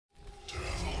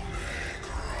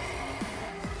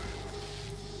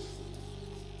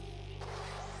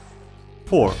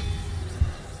4.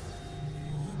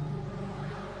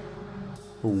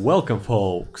 Welcome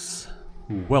folks,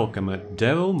 welcome at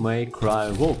Devil May Cry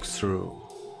walkthrough,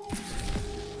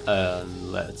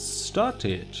 and let's start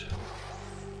it.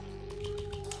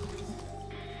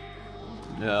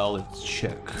 Now let's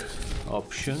check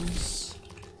options.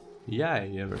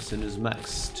 Yay, everything is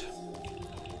maxed.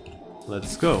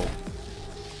 Let's go.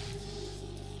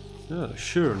 Oh,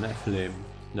 sure, Nephilim,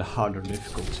 the harder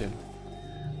difficulty.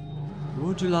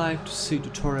 Would you like to see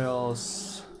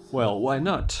tutorials? Well, why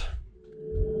not?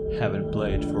 Haven't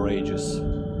played for ages.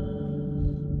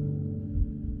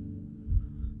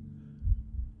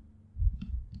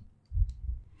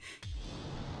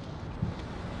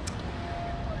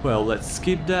 Well, let's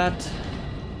skip that.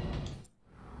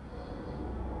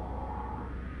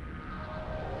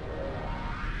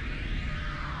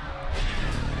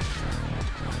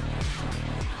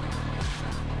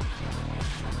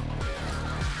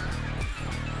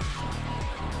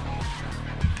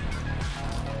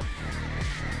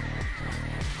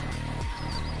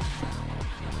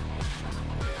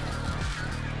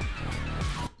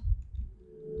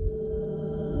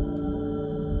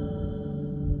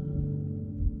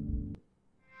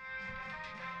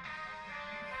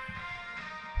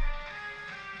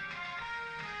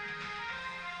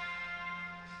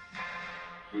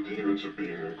 The demons have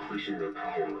been increasing their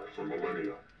power for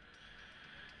millennia.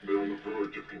 They're on the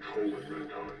verge of controlling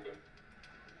mankind.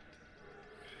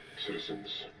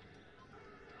 Citizens,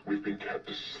 we've been kept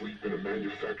asleep in a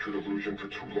manufactured illusion for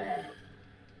too long.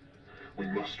 We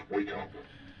must wake up.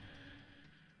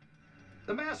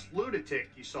 The masked lunatic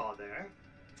you saw there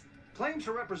claims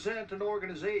to represent an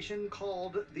organization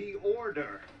called the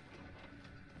Order.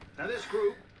 Now, this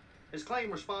group has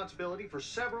claimed responsibility for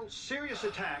several serious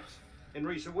attacks in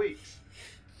recent weeks.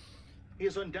 He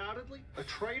is undoubtedly a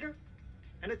traitor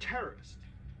and a terrorist.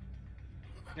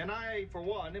 And I, for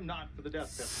one, am not for the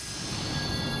death penalty.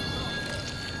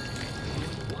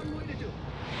 One way to do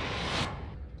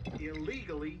it.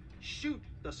 Illegally shoot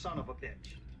the son of a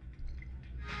bitch.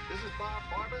 This is Bob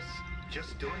Barbas,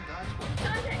 just doing God's work.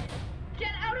 Dante!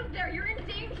 Get out of there! You're in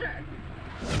danger!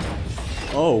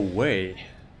 Oh, way.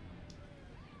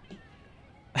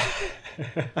 Who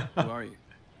are you?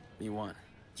 What do you want?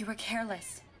 You were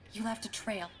careless. You left a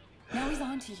trail. Now he's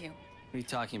on to you. What are you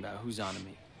talking about? Who's on to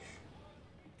me?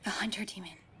 The hunter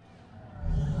demon.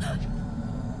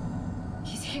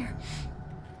 He's here.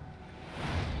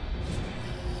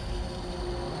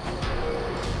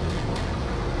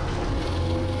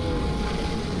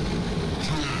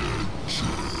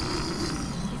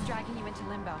 He's dragging you into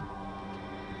limbo.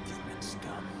 Demon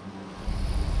scum.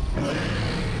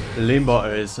 Limbo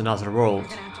is another world,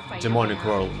 demonic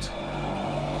world.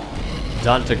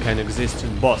 Dante can exist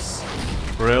in both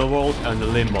real world and the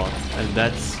limbo, and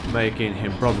that's making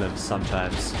him problems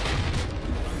sometimes.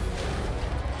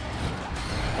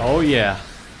 Oh yeah.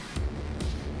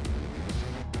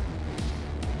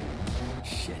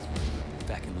 Shit.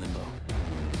 Back in limbo.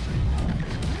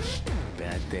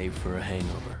 Bad day for a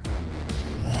hangover.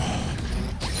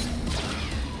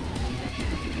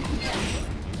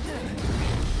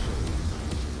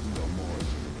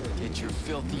 Get your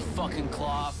filthy fucking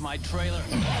claw off my trailer.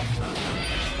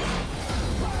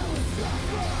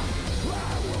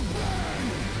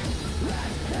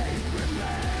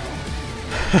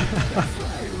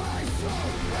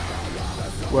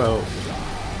 Well,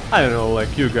 I don't know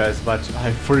like you guys, but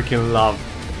I freaking love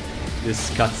this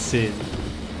cutscene.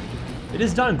 It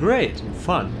is done great and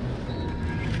fun.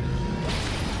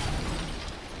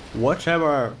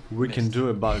 Whatever we can do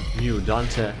about new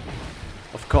Dante,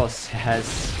 of course he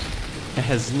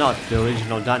has not the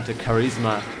original Dante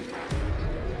charisma,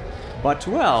 but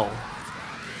well,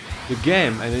 the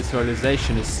game and its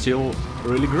realization is still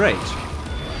really great.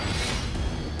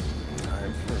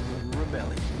 Time for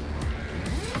rebellion.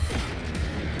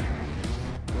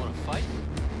 You wanna fight?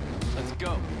 Let's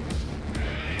go.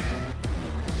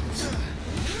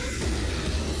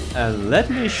 And let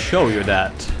me show you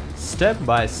that, step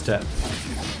by step.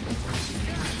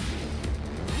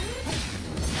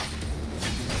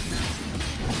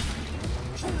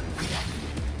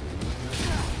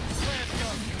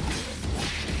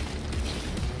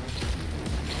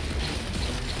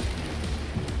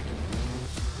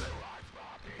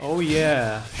 Oh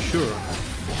yeah, sure.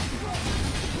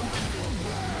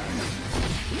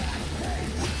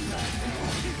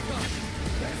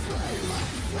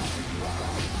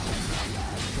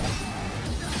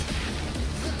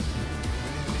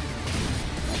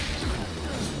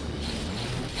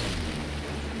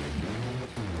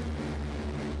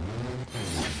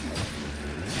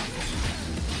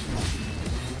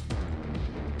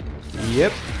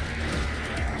 Yep.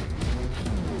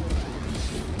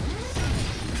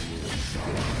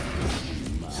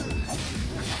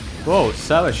 Whoa,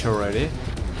 savage already.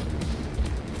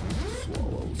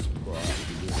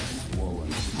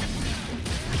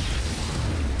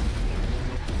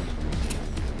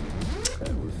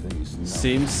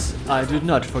 Seems I did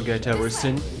not forget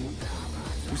everything.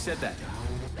 Who said that?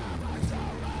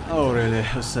 Oh really,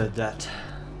 who said that?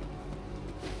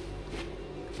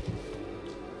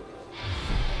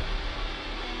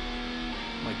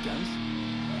 My guns?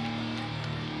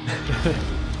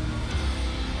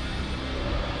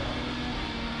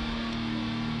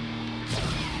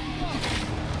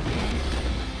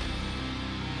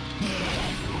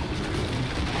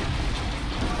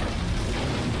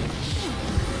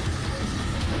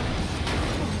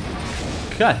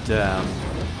 God damn.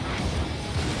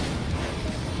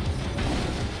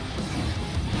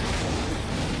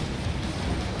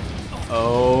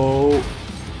 Oh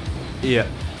yeah.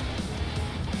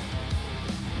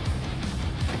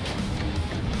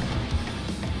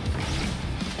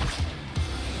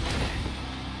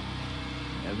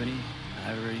 Ebony,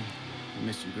 Ivory, I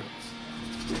miss you girls.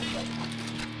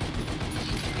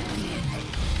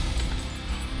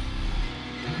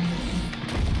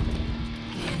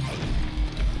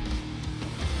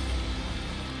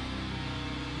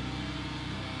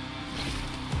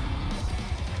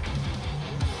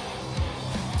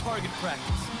 Target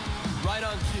practice. Right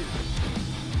on cue.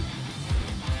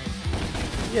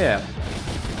 Yeah.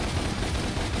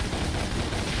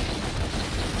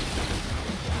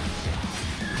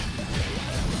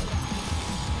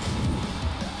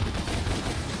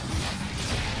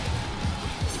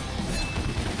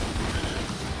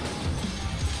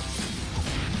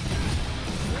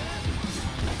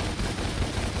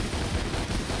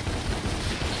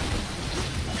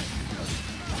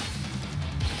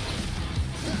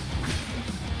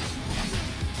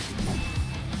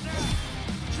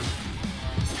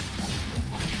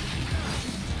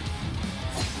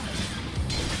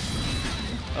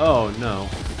 Oh no.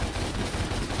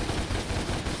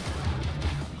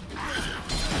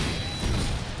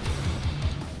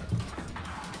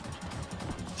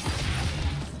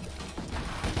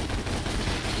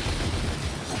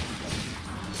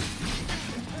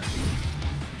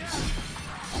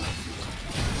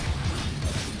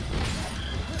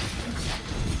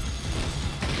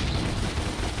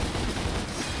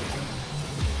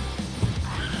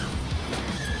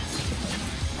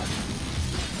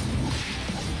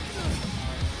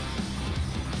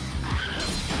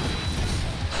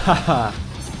 Haha.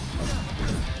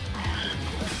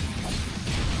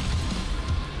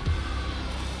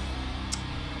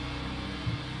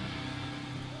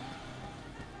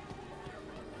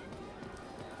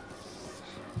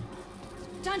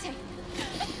 Dante!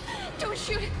 Don't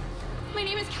shoot! My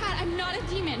name is Kat. I'm not a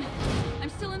demon. I'm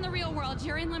still in the real world.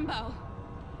 You're in limbo.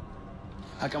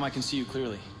 How come I can see you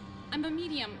clearly? I'm a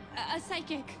medium, a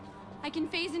psychic. I can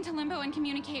phase into limbo and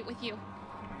communicate with you.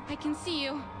 I can see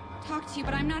you, talk to you,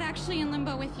 but I'm not actually in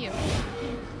limbo with you.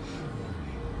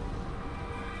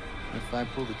 If I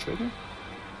pull the trigger?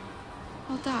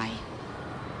 I'll die.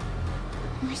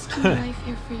 I'm risking my life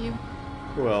here for you.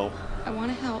 Well, I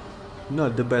want to help.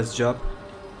 not the best job.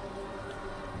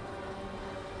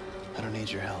 I don't need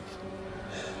your help.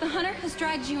 The hunter has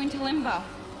dragged you into limbo.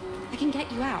 I can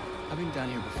get you out. I've been down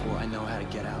here before. I know how to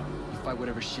get out. You fight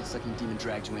whatever shit-sucking demon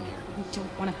dragged you in here. You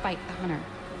don't want to fight the hunter.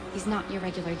 He's not your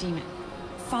regular demon.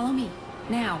 Follow me,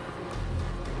 now.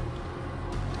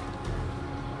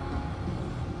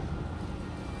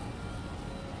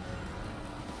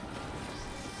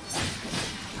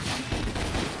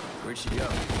 Where'd she go?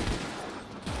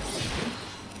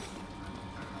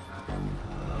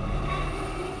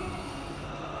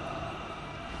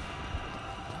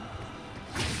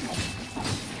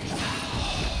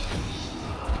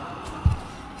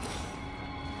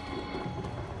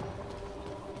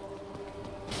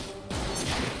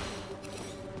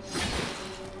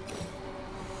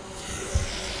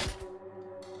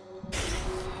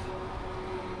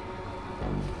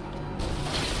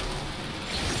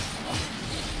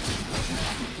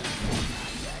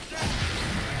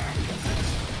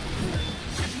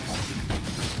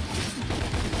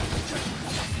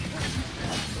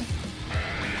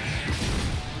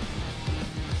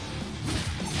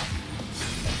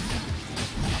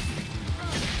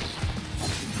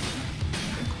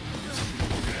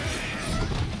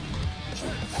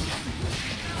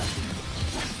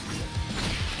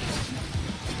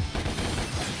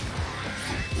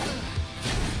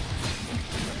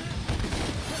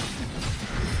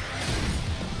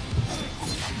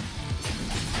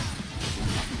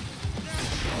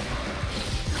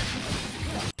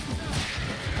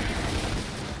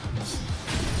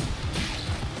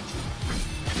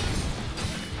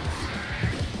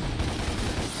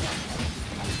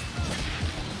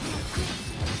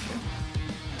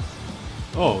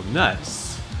 Oh,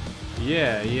 nice.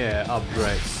 Yeah, yeah,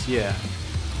 upgrades, yeah.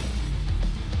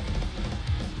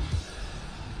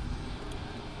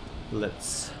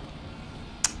 Let's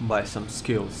buy some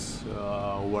skills.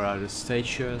 Where are the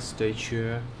statues?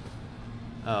 Statue.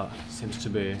 Oh, seems to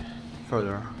be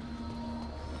further.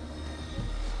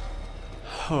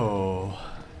 Oh,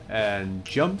 and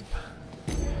jump.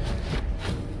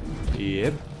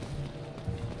 Yep.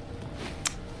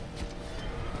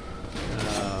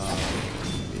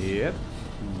 Yep.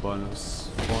 Bonus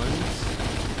points.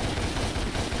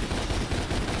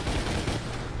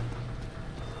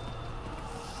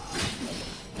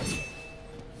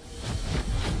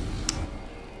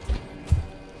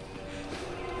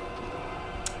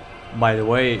 By the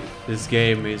way, this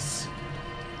game is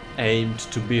aimed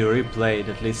to be replayed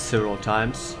at least several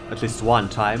times, at least one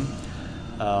time,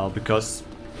 because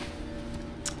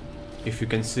if you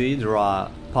can see, there are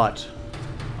parts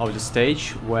of the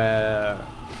stage where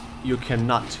you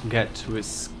cannot get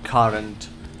with current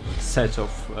set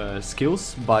of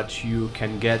skills, but you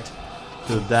can get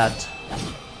to that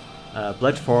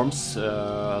platforms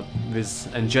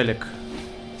with angelic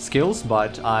skills,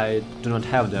 but I do not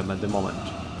have them at the moment.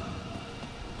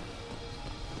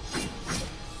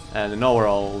 And in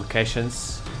overall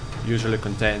locations usually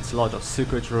contains a lot of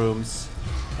secret rooms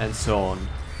and so on.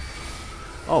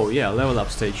 Oh yeah, level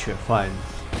up statue, fine.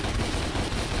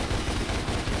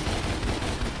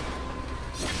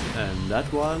 And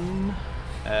that one,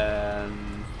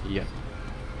 and yeah.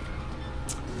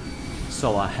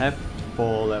 So I have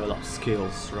 4 level up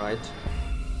skills, right?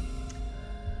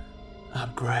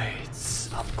 Upgrades,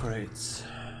 upgrades.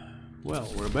 Well,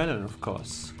 rebellion of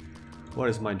course. What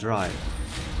is my drive?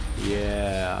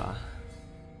 Yeah.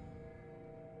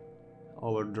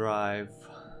 Overdrive.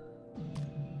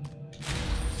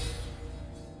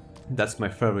 That's my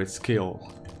favorite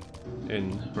skill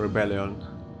in Rebellion.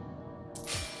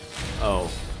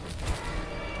 Oh.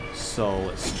 So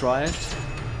let's try it.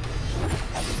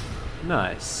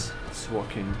 Nice. It's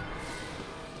working.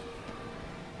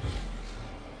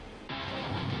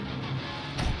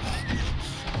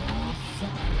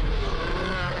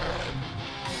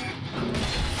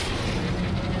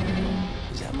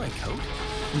 Is that my coat?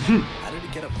 How did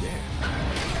it get up there?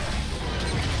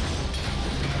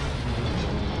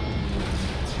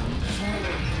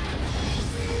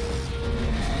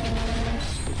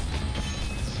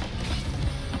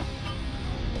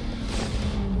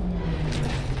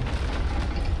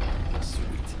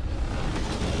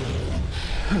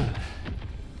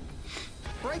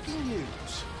 Breaking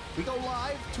news. We go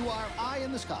live to our eye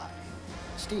in the sky.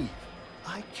 Steve,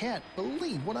 I can't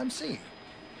believe what I'm seeing.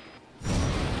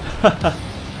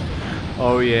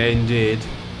 Oh yeah, indeed.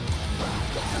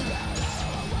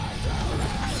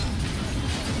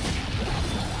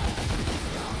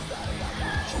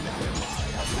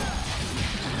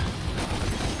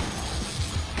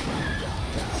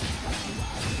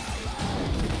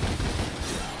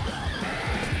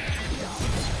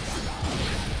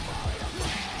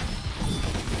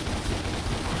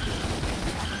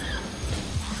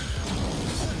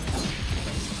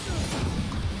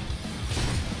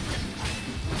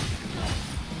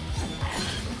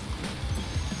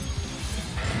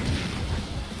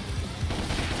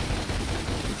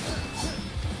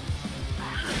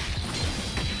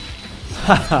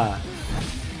 Haha.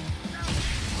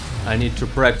 I need to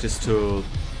practice to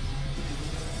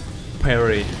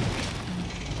parry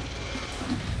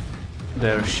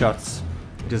their shots.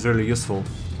 It is really useful.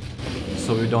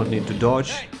 So we don't need to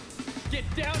dodge.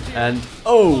 And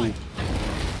oh!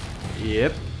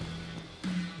 Yep.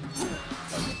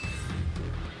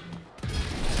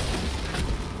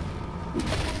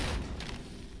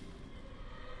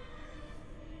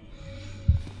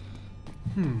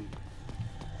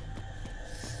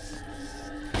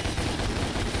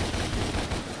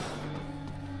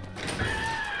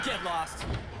 Get lost.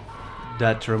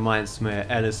 That reminds me,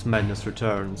 Alice Madness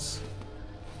Returns.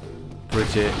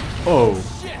 Pretty... oh!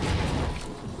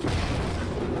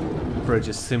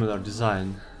 Pretty similar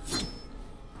design.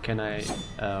 Can I...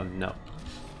 no.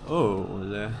 Oh,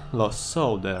 the lost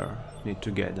soul there. Need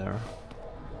to get there.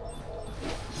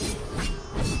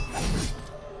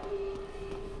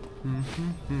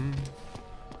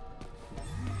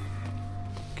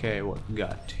 Okay, what we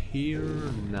got here?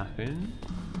 Nothing.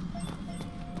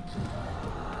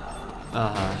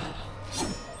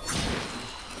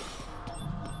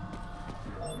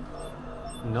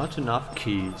 Not enough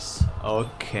keys.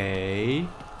 Okay.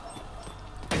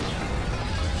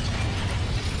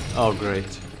 Oh,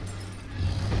 great.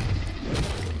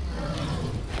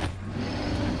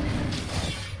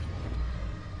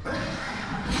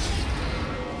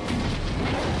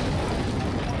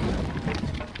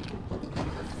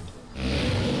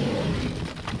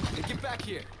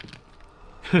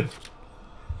 So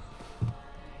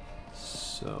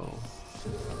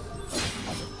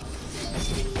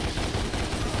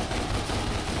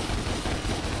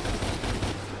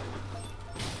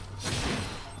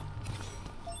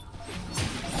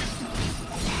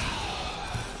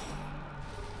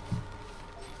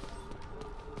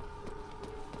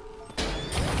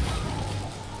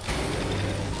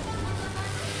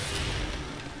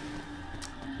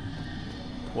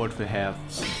what we have?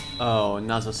 Oh,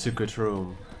 another secret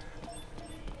room.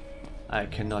 I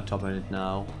cannot open it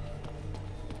now.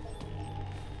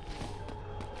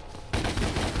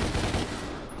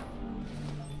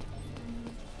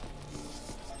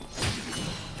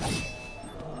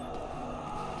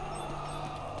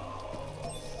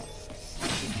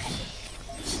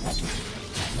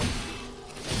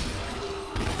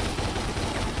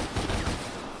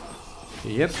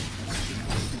 Yep.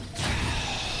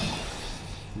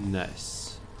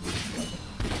 Nice.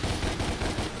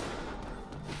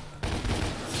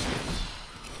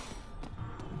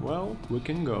 Well, we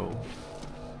can go.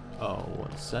 Oh,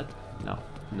 what's that? No,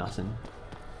 nothing.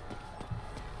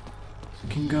 We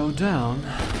can go down.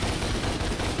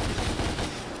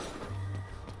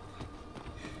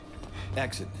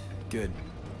 Exit. Good.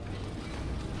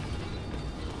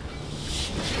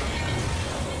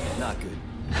 Not good.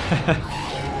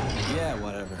 Yeah,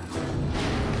 whatever.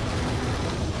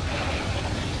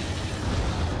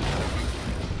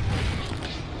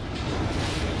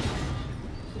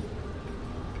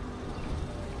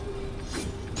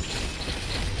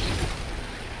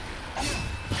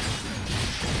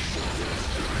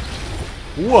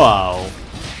 Wow.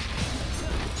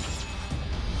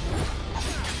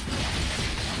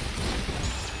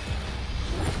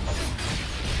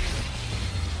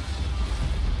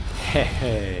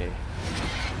 Hey.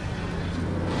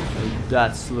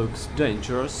 That looks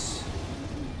dangerous.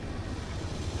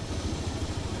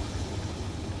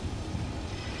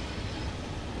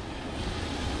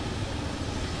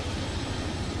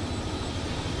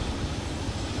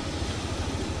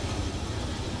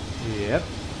 Yep,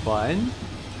 fine.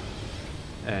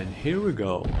 And here we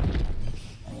go.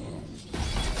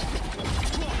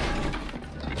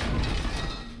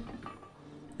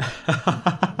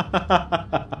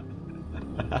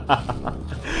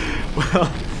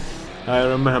 Well, I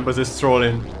remember this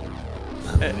trolling.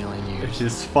 A million years. It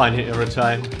is funny every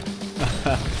time.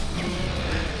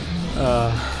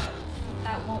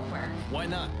 That won't work. Why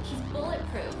not? He's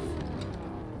bulletproof.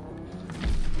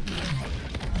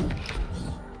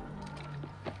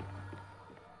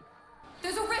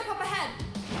 There's a rip up ahead.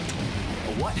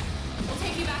 A what? We'll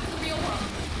take you back to the real world.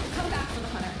 Come back for the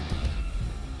hunter.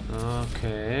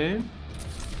 Okay.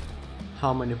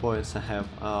 How many points I have?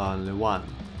 Only one.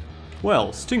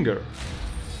 Well, Stinger,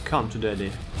 come to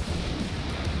daddy.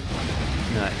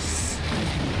 Nice.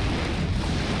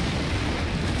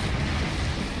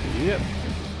 Yep.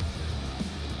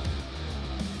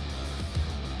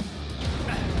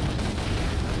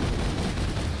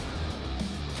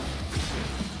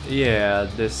 Yeah,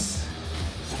 this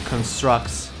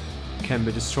constructs can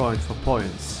be destroyed for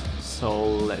points, so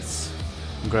let's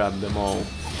grab them all.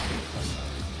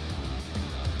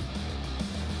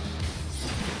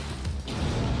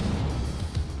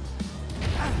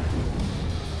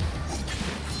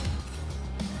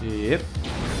 Yep.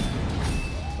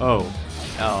 Oh,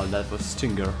 that was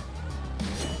Stinger.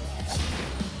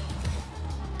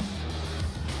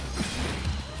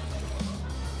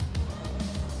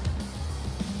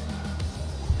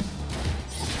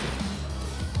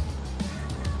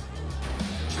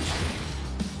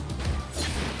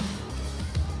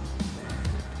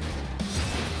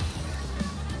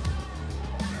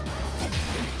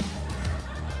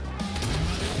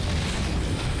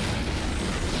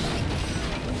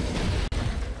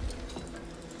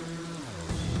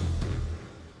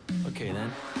 Okay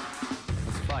then.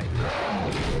 Let's fight.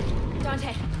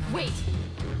 Dante, wait.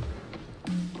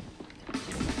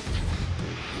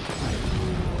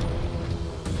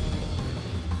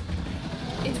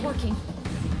 It's working.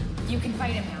 You can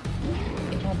fight him now.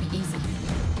 It won't be easy.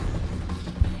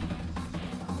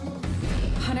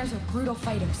 Hunters are brutal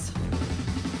fighters.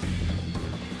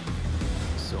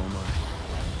 So am I.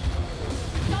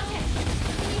 Dante,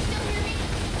 can you still hear me?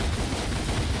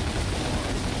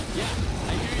 Yeah,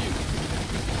 I hear you.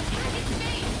 Target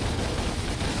space.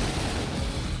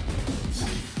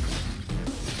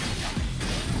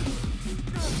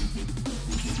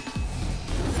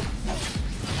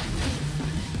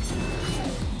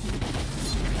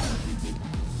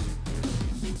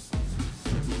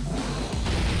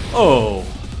 Oh.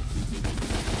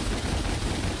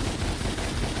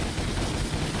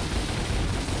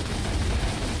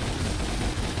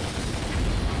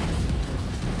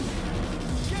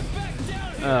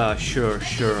 Sure.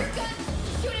 Shoot him down!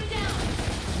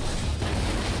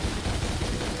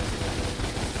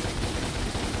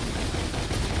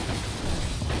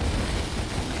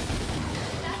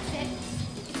 That's it.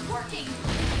 It's working.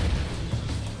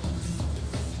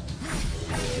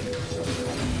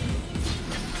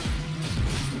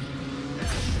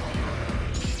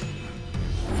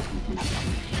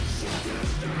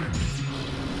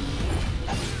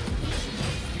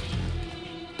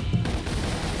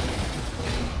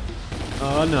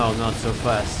 Oh no, not so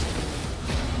fast.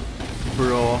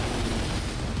 Bro.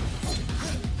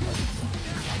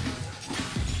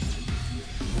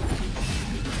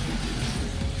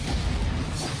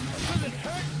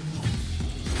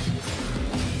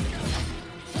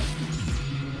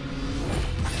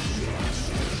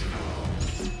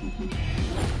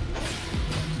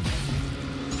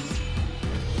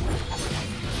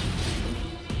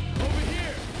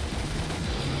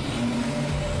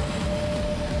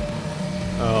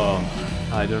 Oh,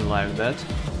 I don't like that.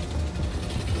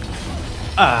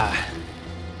 Ah!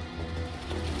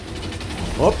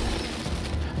 Whoop!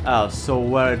 Oh, so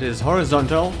where it is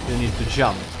horizontal, you need to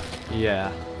jump.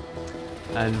 Yeah.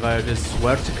 And where it is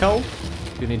vertical,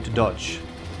 you need to dodge.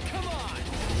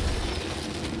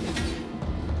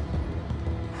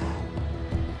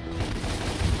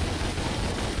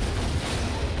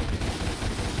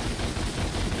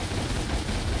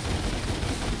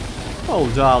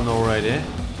 Hold down already.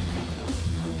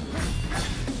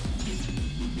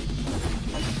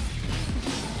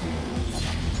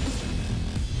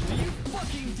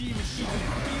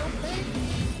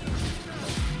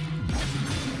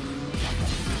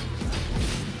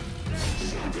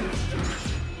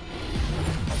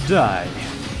 Die.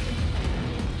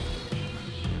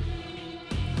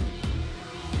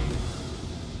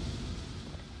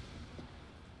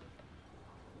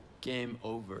 Game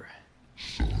over.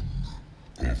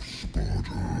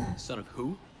 Son of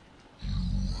who?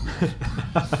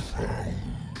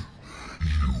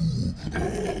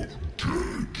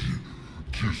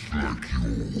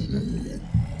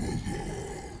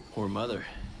 Or mother.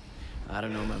 I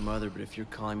don't know my mother, but if you're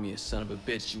calling me a son of a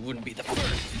bitch, you wouldn't be the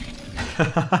first.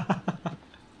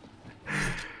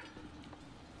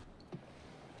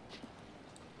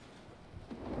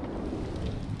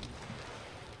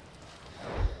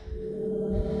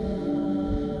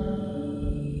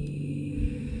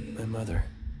 My mother.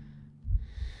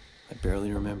 I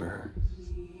barely remember her.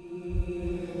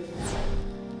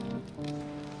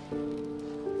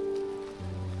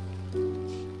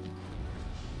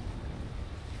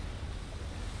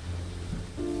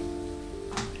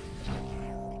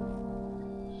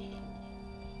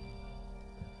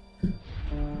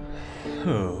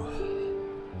 Oh.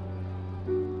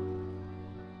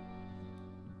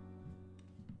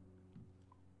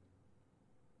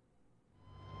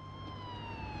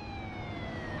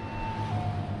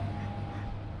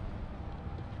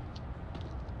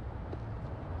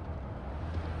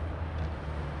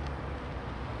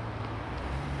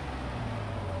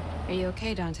 Are you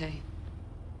okay, Dante?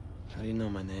 How do you know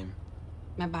my name?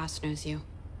 My boss knows you.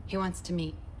 He wants to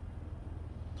meet.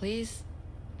 Please?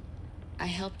 I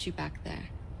helped you back there.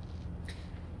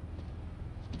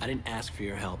 I didn't ask for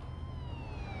your help.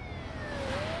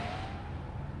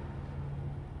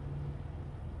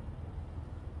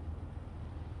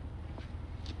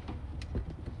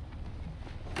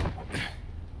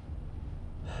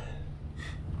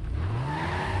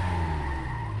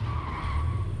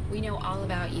 We know all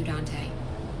about you, Dante.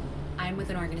 I'm with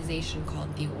an organization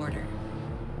called The Order.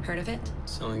 Heard of it?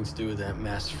 Something to do with that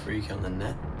masked freak on the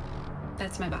net?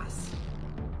 That's my boss.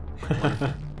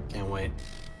 Can't wait.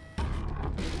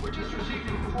 We're just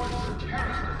receiving reports of a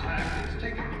terrorist attack that's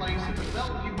taken place at the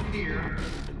Bellevue Pier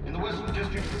in the Western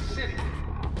District of the city.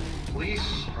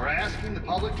 Police are asking the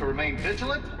public to remain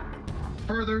vigilant.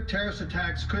 Further terrorist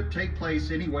attacks could take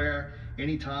place anywhere,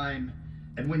 anytime,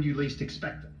 and when you least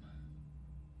expect them.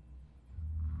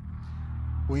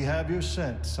 We have your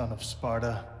scent, son of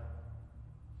Sparta.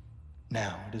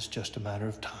 Now it is just a matter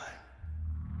of time.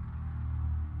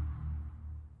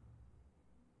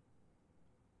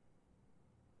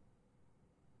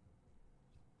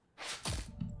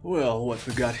 Well, what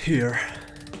we got here?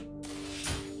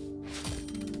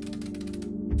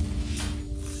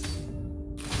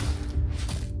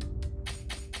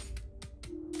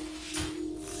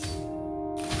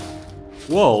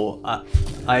 Whoa,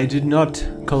 I did not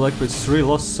collect with 3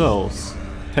 lost souls.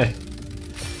 Hey.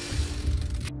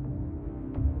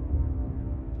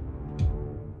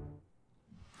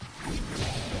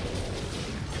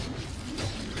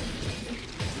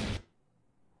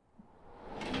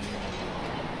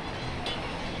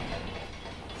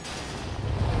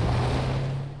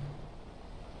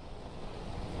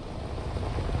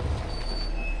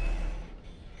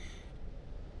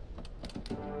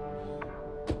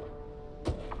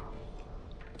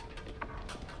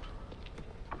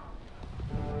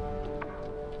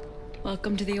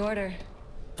 Welcome to the Order.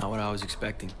 Not what I was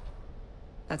expecting.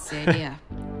 That's the idea.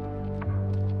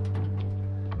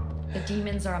 The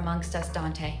demons are amongst us,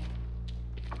 Dante.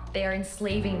 They are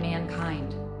enslaving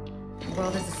mankind. The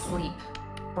world is asleep,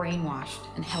 brainwashed,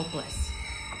 and helpless.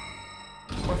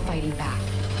 We're fighting back.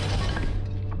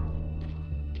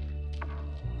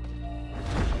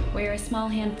 We're a small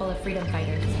handful of freedom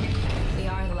fighters. We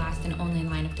are the last and only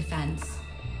line of defense.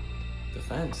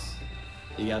 Defense?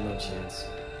 You got no chance.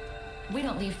 We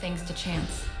don't leave things to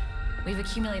chance. We've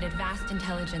accumulated vast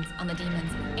intelligence on the demons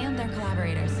and their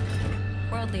collaborators.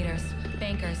 World leaders,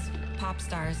 bankers, pop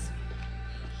stars.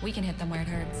 We can hit them where it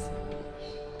hurts.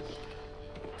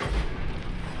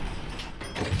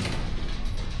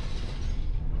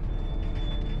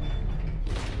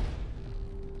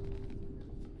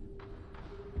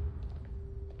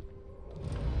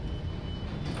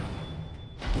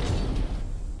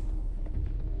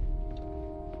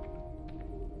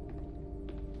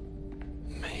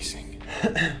 Amazing.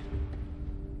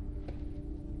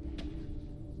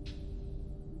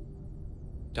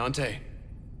 Dante,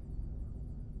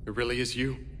 it really is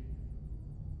you.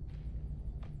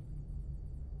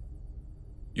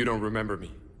 You don't remember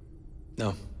me.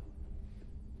 No.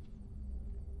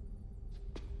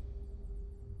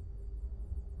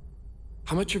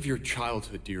 How much of your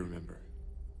childhood do you remember?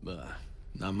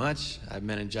 Not much. I had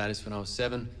meningitis when I was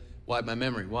 7. Wiped my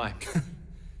memory. Why?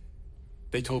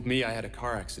 They told me I had a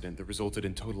car accident that resulted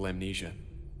in total amnesia.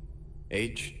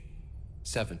 Age?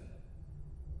 7.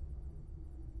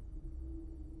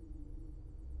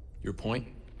 Your point?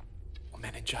 Well,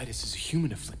 meningitis is a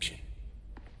human affliction.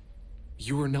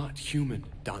 You are not human,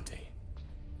 Dante.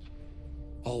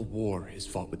 All war is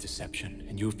fought with deception,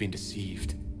 and you have been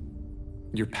deceived.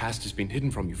 Your past has been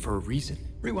hidden from you for a reason.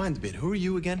 Rewind a bit. Who are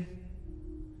you again?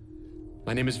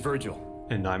 My name is Virgil.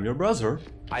 And I'm your brother.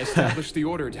 I established the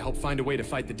Order to help find a way to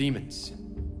fight the demons.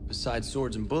 Besides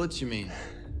swords and bullets, you mean?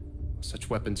 Such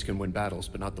weapons can win battles,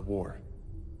 but not the war.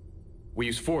 We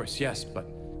use force, yes, but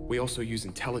we also use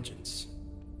intelligence,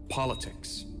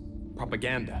 politics,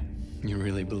 propaganda. You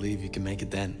really believe you can make a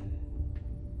dent?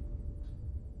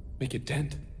 Make a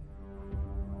dent?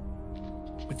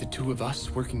 With the two of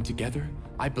us working together,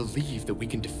 I believe that we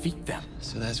can defeat them.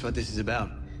 So that's what this is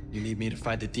about. You need me to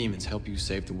fight the demons, help you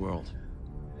save the world.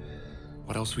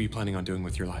 What else were you planning on doing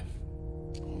with your life?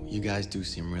 You guys do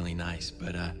seem really nice,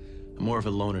 but I'm more of a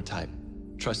loner type.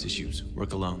 Trust issues,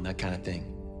 work alone, that kind of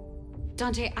thing.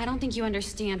 Dante, I don't think you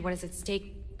understand what is at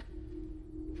stake.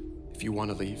 If you want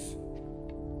to leave,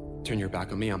 turn your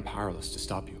back on me, I'm powerless to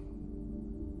stop you.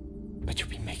 But you'll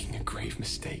be making a grave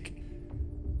mistake.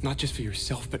 Not just for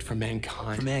yourself, but for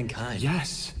mankind. For mankind?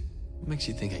 Yes. What makes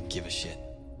you think I give a shit?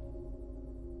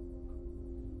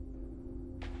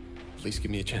 Please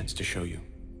give me a chance to show you.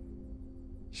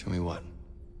 Show me what?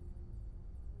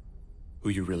 Who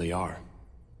you really are.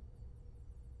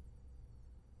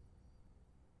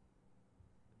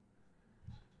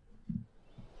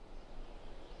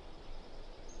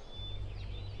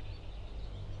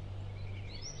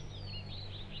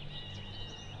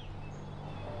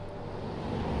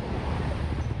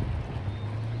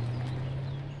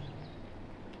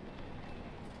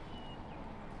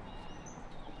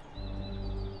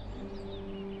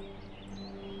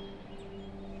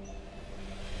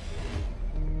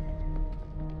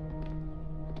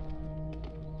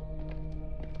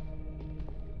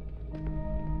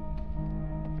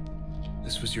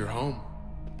 This was your home.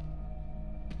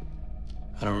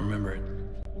 I don't remember it.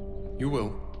 You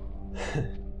will.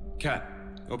 Cat,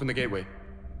 open the gateway.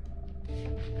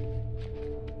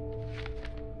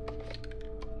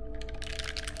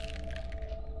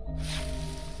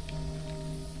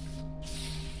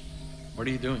 What are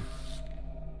you doing?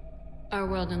 Our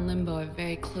world and Limbo are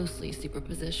very closely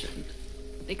superpositioned.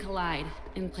 They collide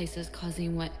in places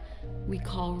causing what we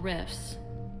call rifts.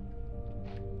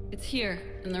 It's here,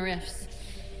 in the rifts,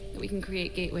 that we can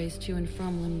create gateways to and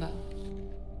from Limbo.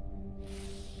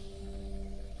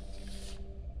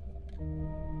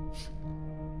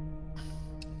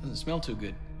 Doesn't smell too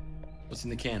good. What's in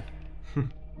the can?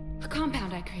 A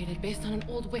compound I created based on an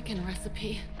old Wiccan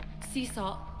recipe. Sea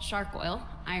salt, shark oil,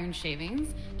 iron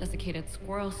shavings, desiccated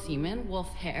squirrel semen,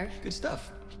 wolf hair. Good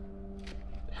stuff.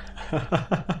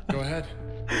 Go ahead.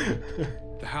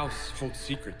 The house holds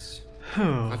secrets.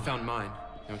 I found mine.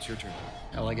 Now it's your turn.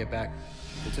 How'll I get back?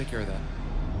 We'll take care of that.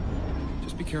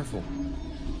 Just be careful.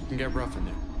 It can get rough in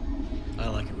there. I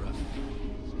like it rough.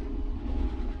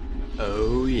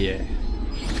 Oh yeah.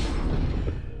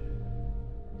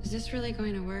 Is this really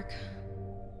going to work?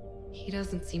 He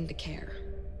doesn't seem to care.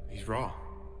 He's raw.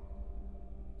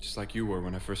 Just like you were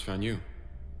when I first found you.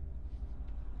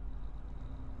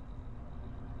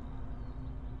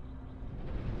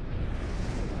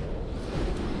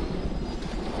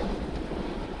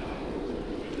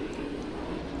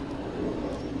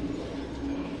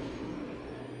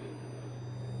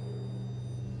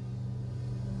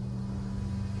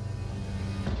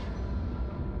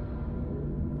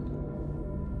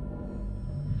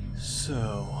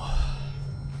 So...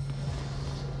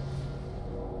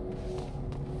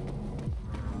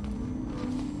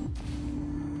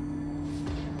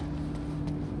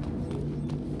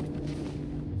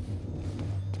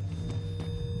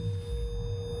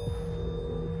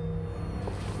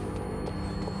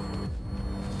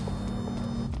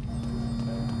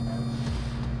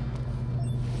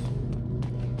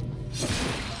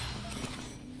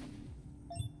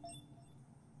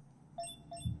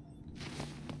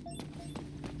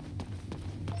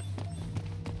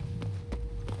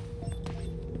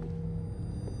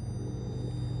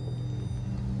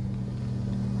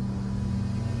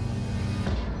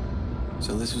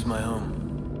 So this was my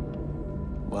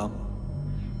home. Well,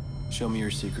 show me your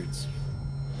secrets.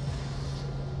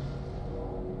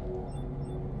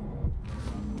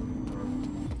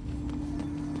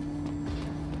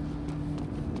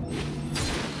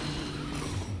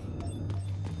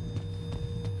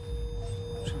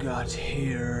 What we got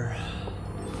here?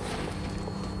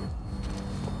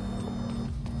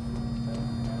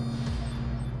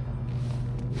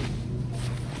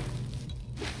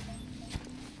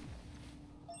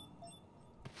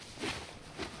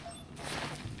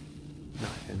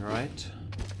 Right?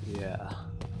 Yeah.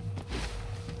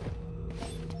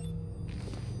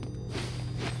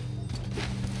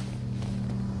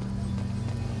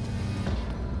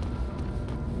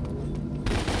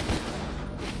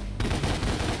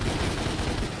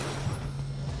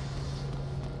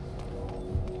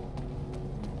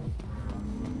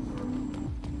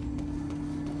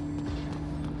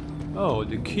 Oh,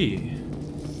 the key.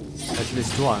 At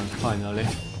least one, finally.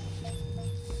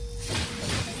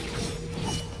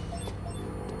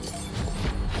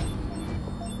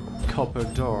 Copper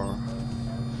door.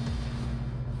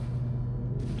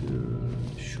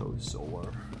 The show's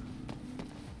over.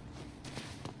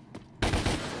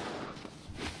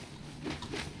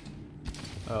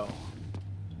 Oh.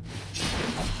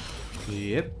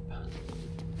 Yep.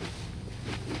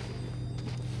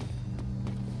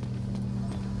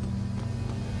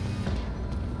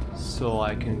 So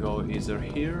I can go either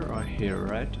here or here,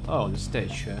 right? Oh, the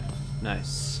stage, yeah.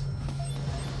 Nice.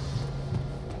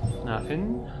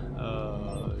 Nothing.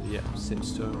 Yeah,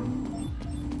 seems to.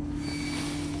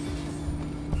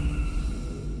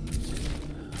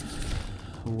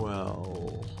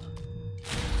 Well.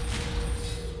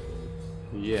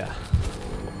 Yeah.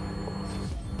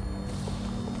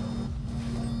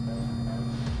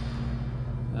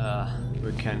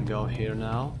 We can go here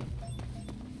now.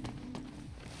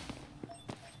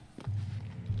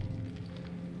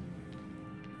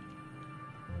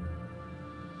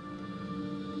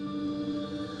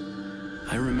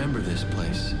 I remember this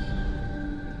place.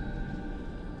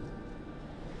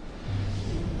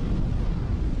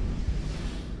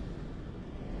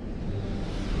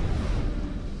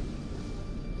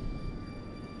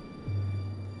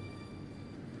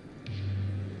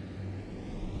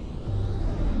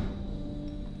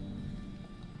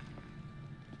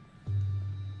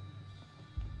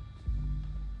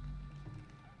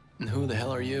 And who the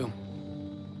hell are you?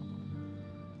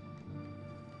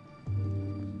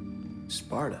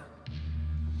 Sparta.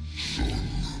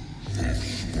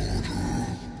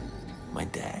 My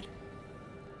dad?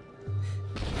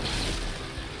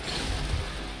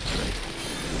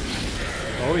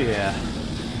 Oh yeah.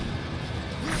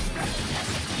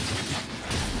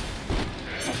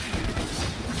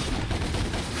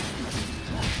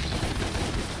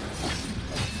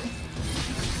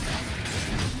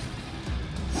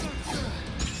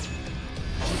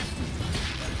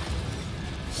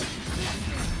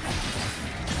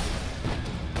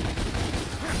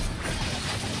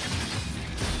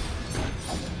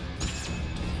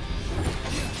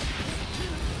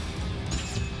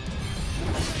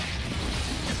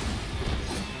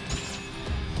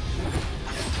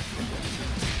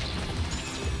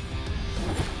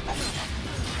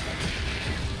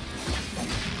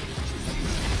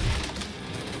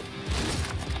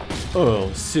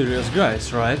 Oh, serious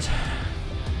guys, right?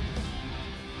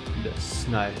 This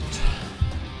night.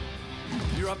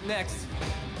 You're up next.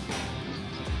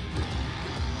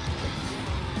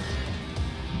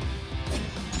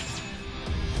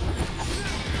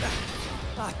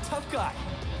 Ah, tough guy.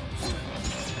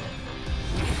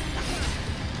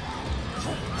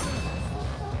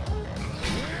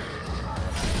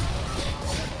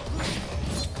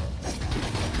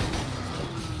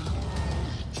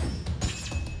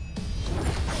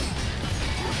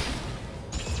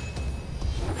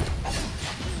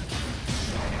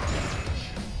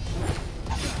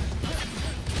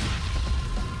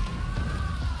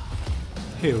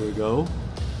 Here we go.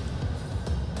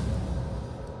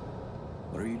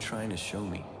 What are you trying to show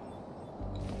me?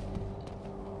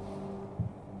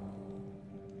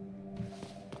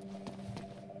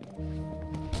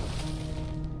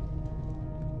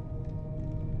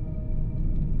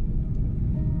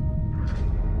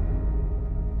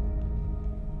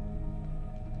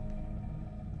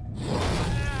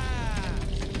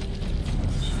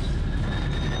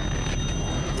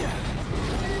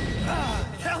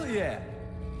 yeah.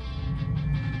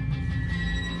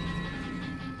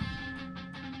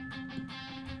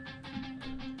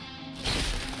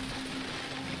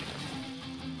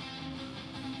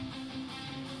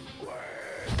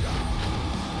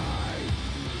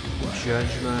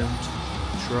 Judgment,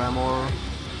 Tremor.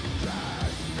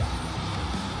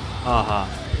 Aha.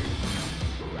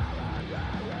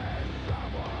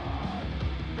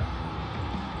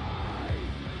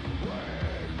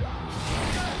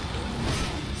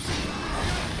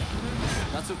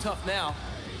 Not so tough now.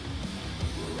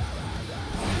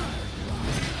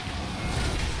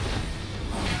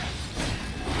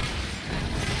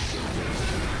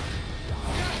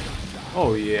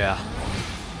 Oh yeah.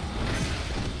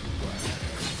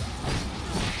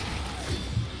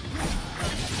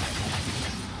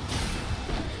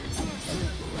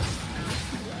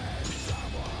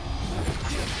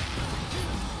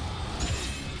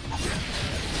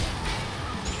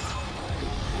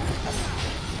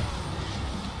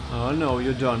 Oh no,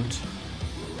 you don't.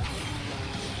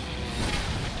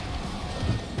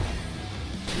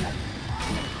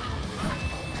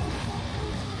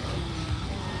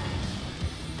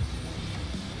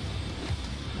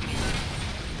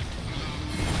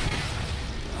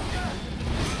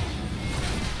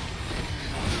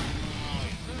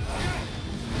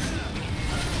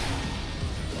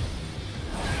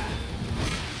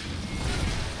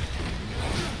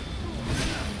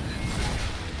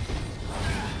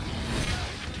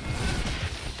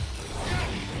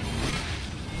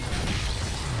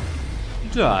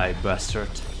 Die, bastard.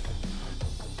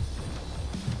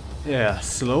 Yeah,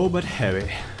 slow but heavy.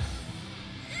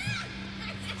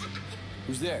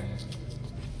 Who's there?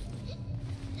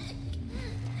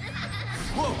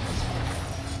 Whoa!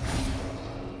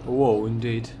 Whoa,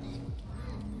 indeed.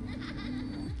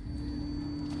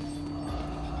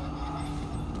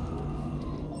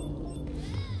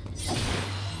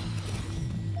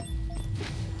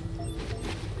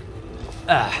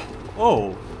 Ah!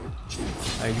 Oh!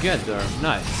 I get there.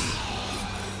 Nice.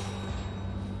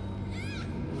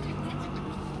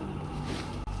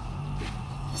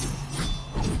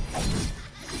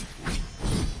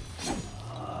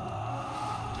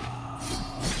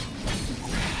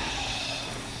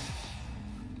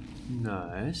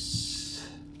 Nice.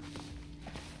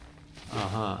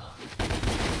 Uh-huh.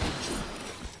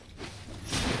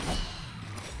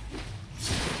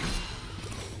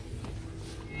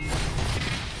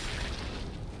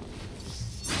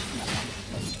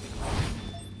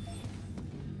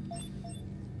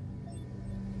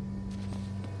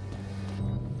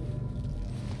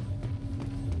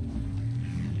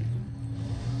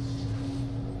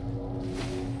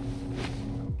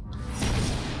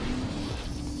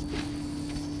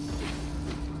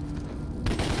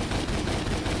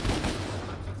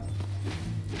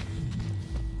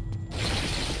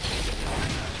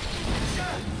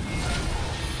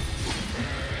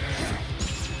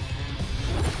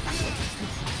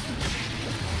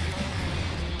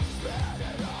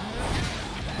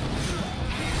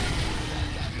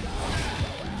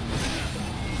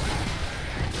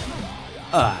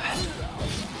 Ah.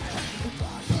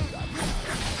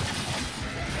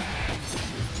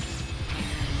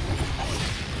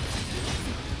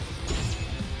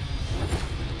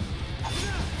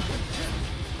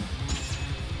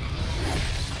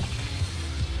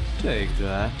 Take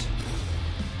that.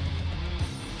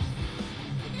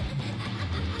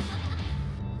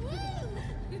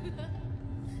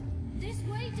 This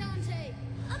way, Dante.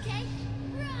 Okay.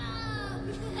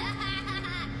 Run!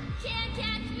 Can't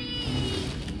catch me.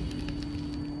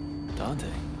 Dante.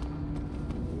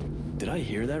 Did I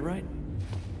hear that right?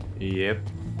 Yep.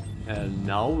 And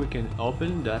now we can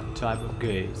open that type of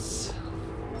gates.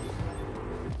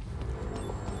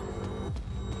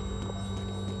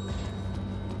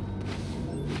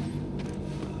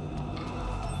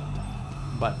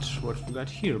 But what we got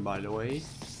here, by the way?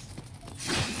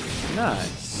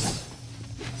 Nice.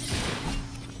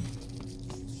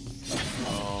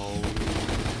 Oh.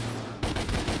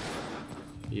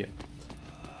 Yeah.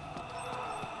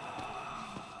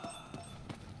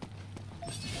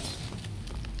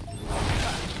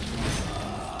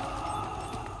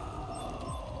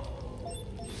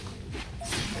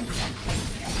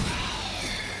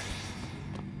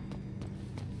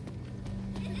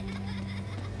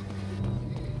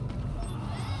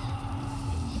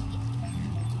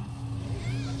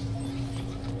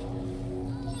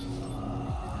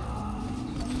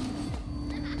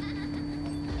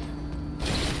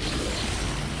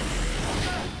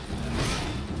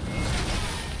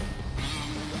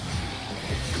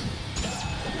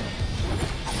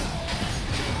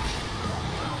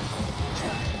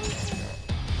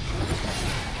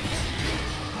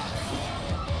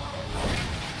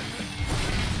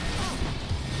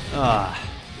 Ah.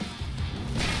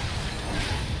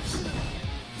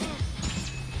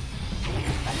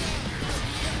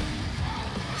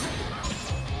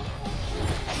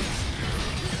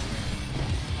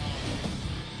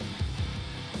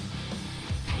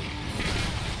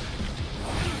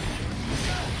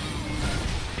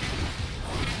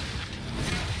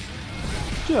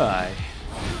 Die.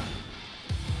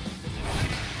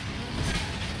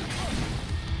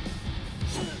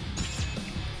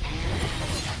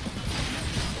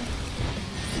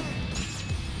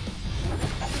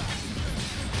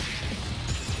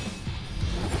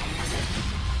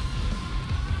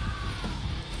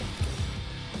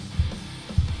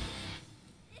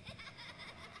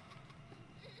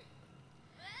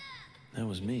 That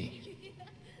was me.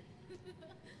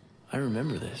 I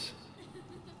remember this.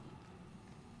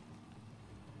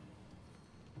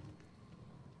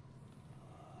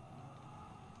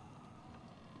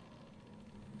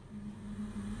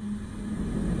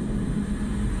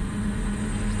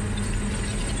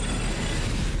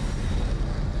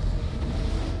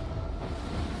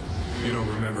 You don't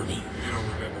remember me. You don't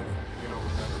remember me. You don't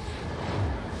remember me.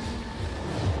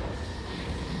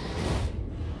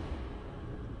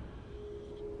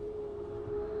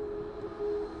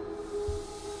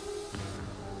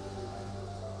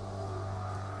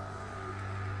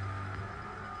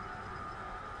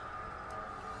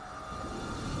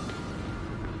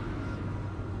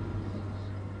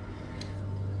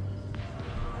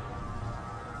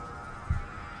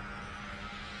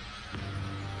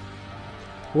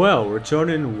 Well,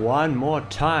 returning one more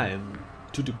time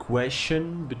to the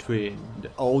question between the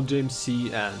old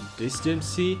DmC and this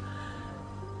DmC.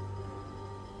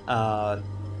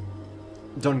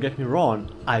 Don't get me wrong,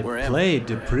 I played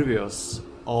the previous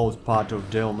old part of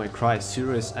Devil May Cry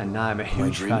series and I'm a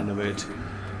huge fan of it.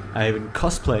 I even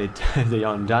cosplayed the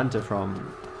young Dante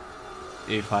from,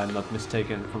 if I'm not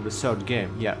mistaken, from the third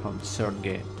game. Yeah, from the third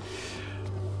game.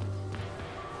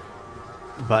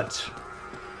 But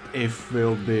if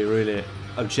we'll be really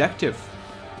objective,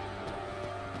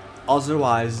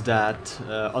 otherwise than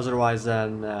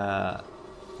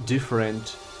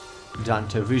different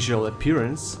Dante visual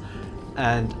appearance,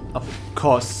 and of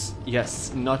course,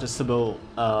 yes, noticeable,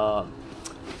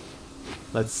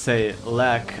 let's say,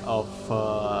 lack of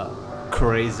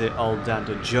crazy old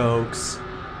Dante jokes.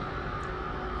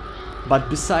 But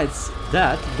besides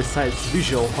that, besides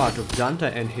visual part of Dante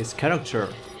and his character,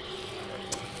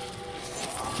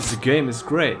 the game is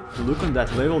great. Look on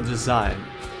that level design.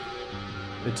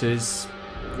 It is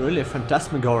really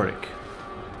phantasmagoric.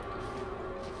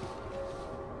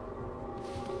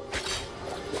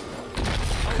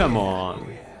 Come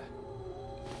on.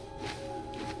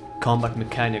 Combat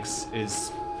mechanics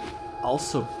is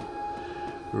also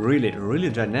really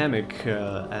dynamic,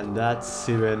 and that's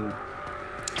even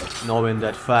knowing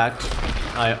that fact.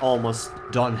 I almost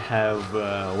don't have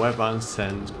weapons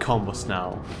and combos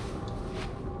now.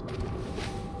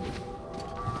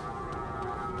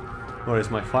 Where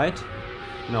is my fight?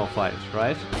 No fight,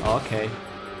 right? Okay.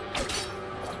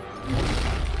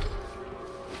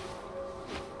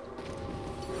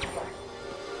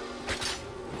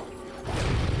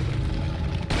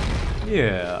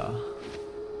 Yeah.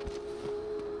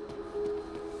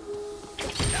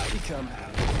 Now you come.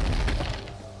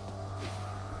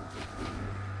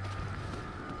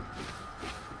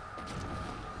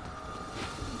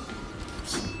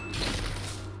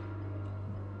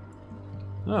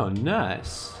 Oh,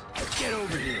 nice. Get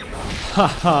over here.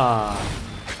 Haha.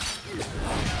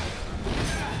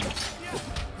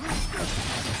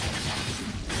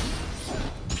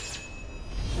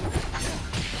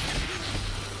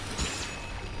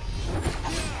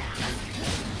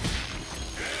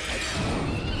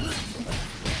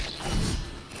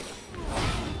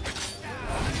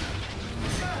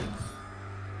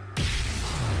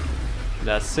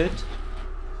 That's it.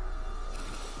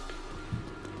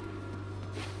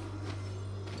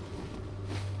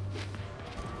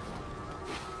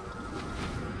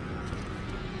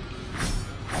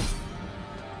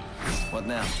 What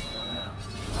now?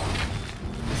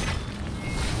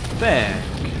 Back.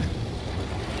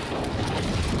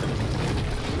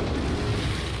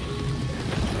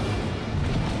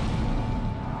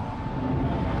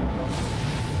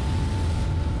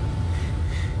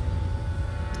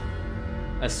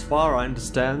 As far I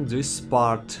understand, this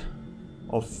part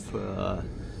of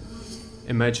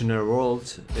imaginary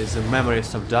world is the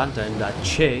memories of Dante, and that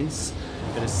chains,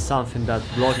 it is something that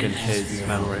blocking his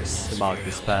memories about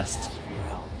his past.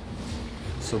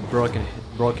 So broken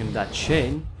that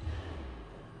chain,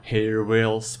 he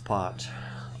reveals part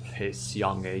of his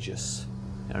young ages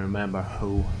and remember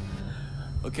who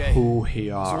Okay. who he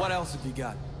are. So what else have you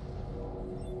got?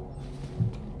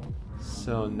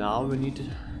 So now we need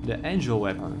the angel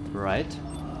weapon, right?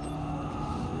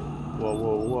 Whoa,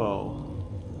 whoa, whoa.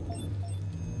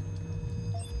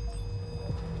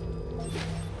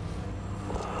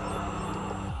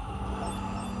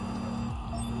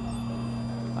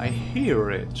 I hear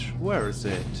it. Where is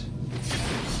it?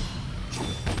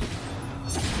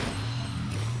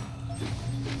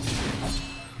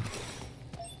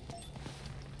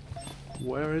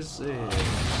 Where is it?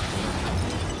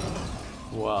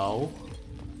 Well,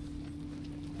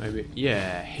 maybe,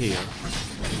 yeah, here.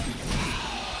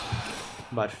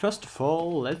 But first of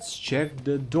all, let's check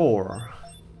the door.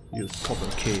 Use copper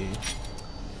key.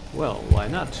 Well, why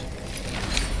not?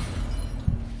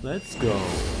 Let's go.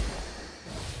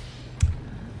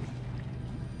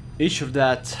 Each of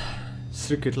that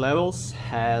circuit levels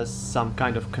has some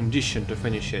kind of condition to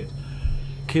finish it.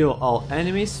 Kill all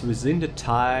enemies within the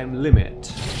time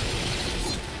limit.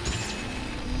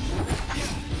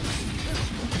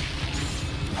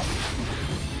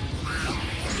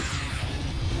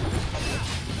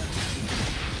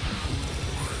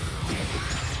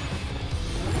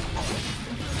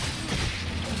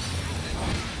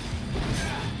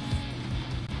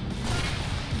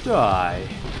 Die.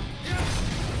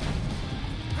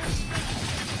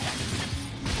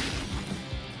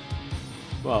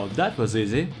 Well, that was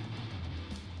easy.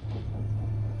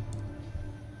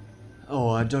 Oh,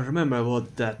 I don't remember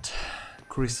what that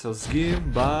crystals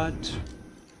give, but...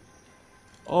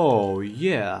 Oh,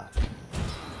 yeah.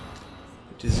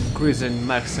 It is increasing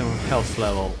maximum health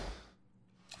level.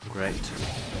 Great.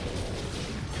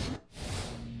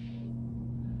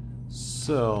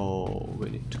 So,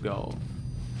 we need to go.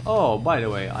 Oh, by the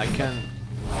way, I can...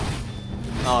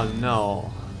 Oh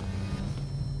no.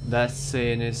 That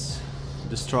scene is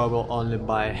destroyable only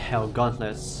by hell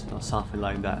gauntlets or something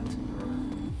like that.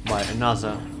 By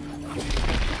another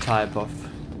type of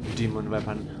demon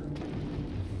weapon.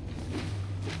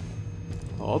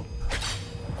 Hop.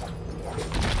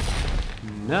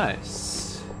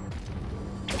 Nice.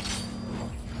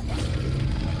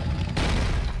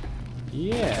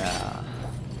 Yeah.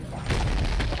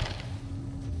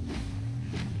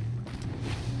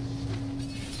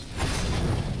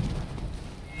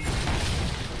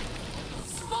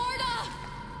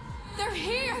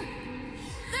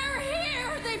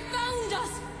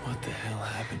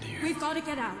 We've got to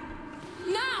get out.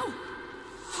 Now!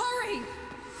 Hurry!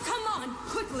 Come on,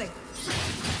 quickly!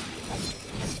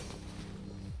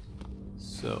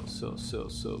 So.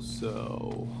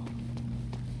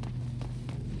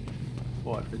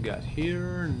 What we got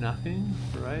here? Nothing,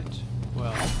 right?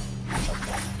 Well.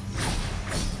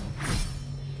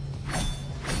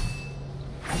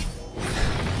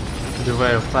 The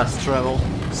way of fast travel.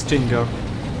 Stinger.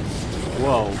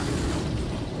 Whoa.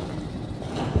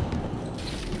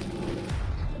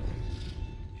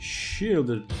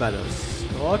 Shielded battles.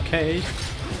 Okay.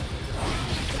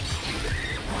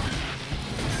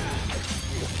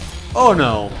 Oh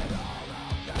no.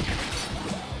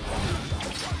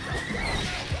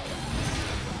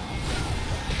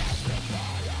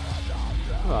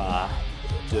 Ah,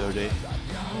 dirty. No.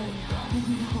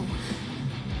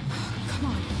 Come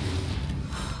on.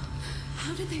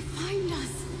 How did they find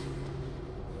us?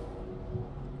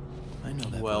 I know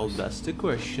that. Well, voice. that's the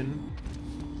question.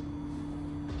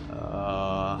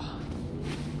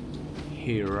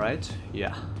 Here, right?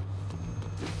 Yeah.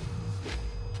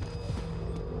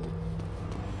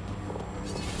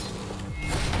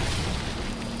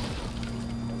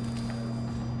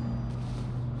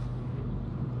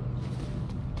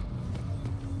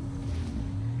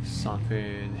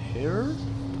 Something here?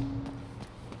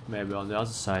 Maybe on the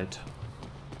other side.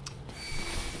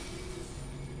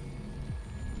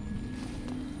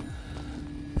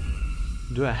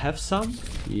 Do I have some?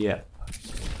 Yep.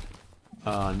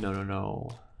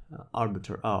 No.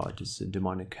 Arbiter. Oh, it is a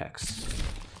demonic hex.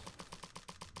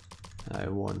 I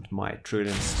want my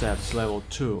trillion steps level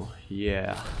 2.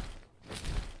 Yeah.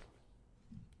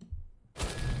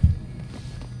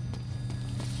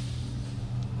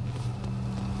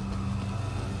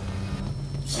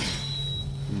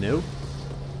 Nope.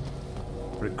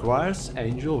 Requires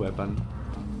angel weapon.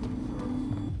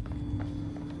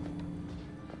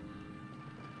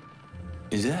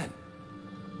 Is that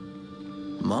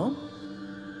Mom?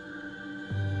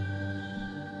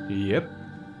 Yep.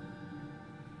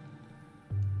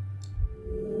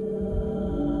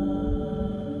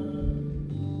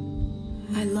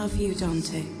 I love you,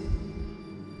 Dante.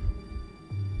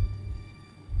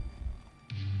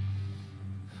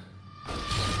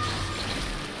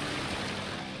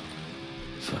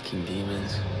 Fucking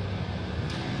demons.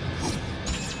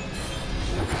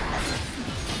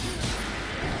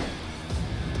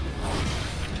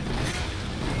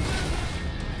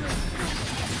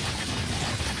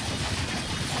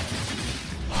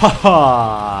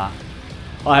 Haha!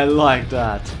 I like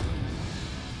that.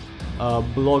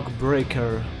 Block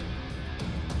breaker.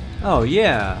 Oh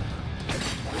yeah,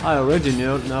 I already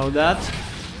know that.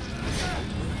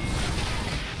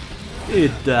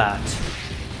 Eat that.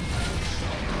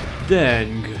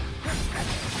 Dang.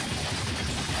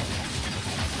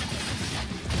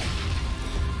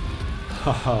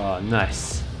 Haha,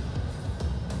 nice.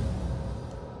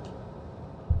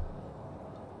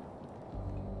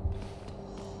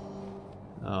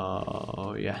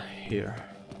 Oh yeah, here.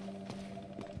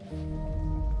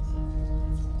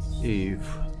 Eve,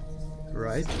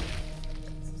 right?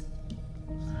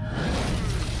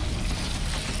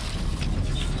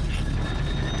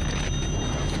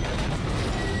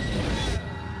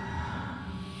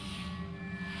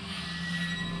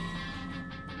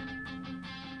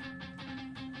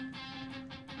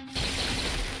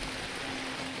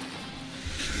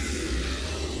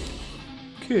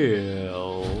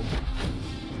 Kill.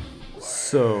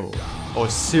 So,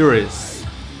 Osiris,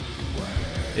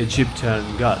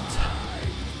 Egyptian god.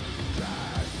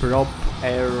 Prop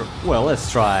air. Well,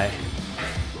 let's try.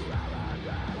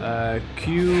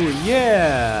 Q.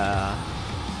 Yeah.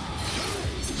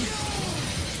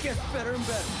 Gets better and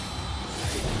better.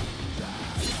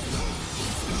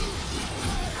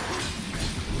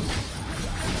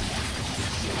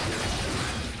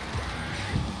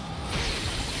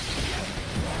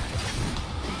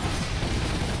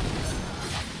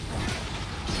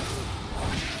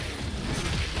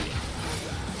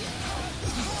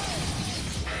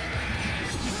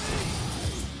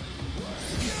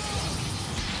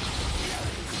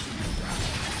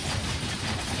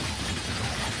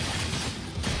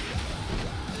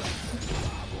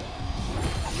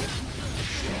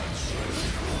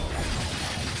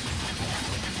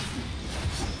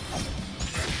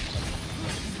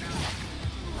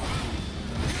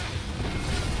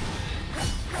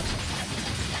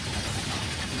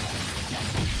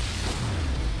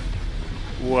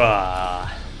 Wow,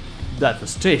 that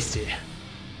was tasty.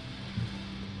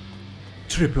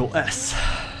 Triple S.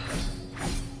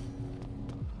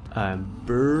 I'm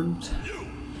burned.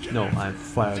 No, I'm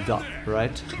fired up,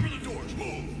 right?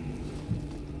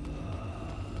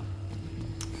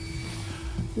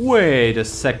 Wait a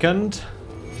second.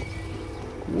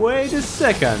 Wait a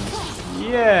second.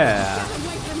 Yeah. Get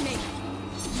away from me!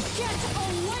 Get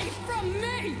away from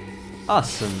me!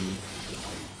 Awesome.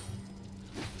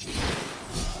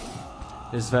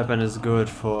 This weapon is good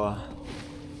for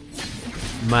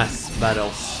mass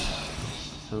battles,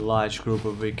 a large group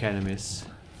of weak enemies,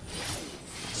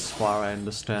 as far I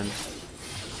understand.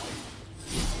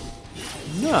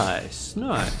 Nice,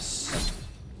 nice.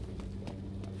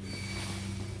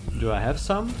 Do I have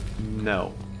some?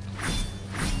 No.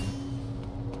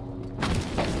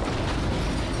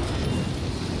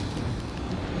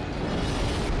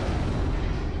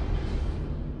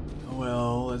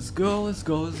 Well, let's go, let's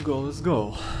go, let's go, let's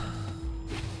go.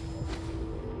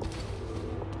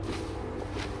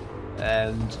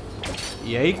 And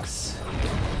yikes.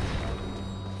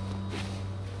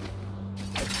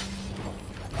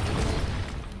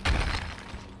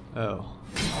 Oh.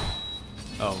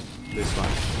 Oh, this one.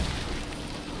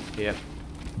 Yep.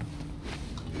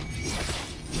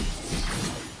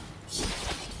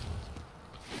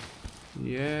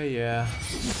 Yeah, yeah.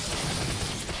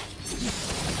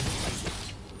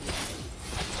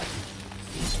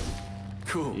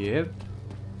 Cool. Yep.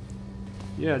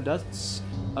 Yeah, that's...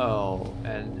 Oh,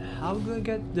 and how do I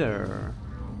get there?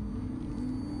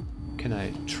 Can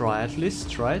I try at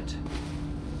least, right?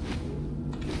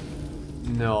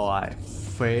 No, I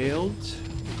failed.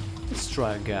 Let's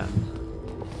try again.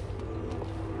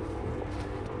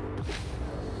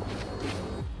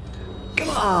 Come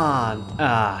on!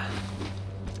 Ah.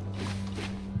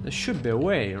 There should be a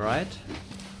way, right?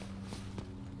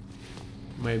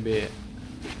 Maybe...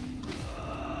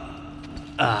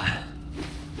 Ah.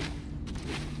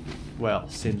 Well,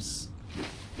 seems...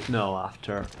 No,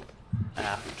 after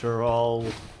all...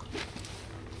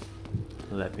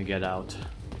 Let me get out.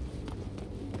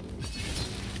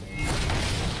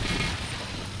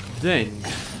 Ding.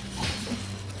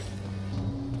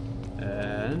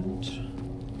 And...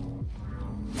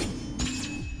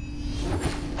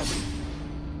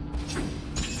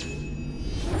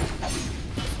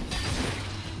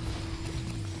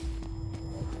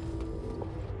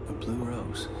 A blue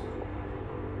rose.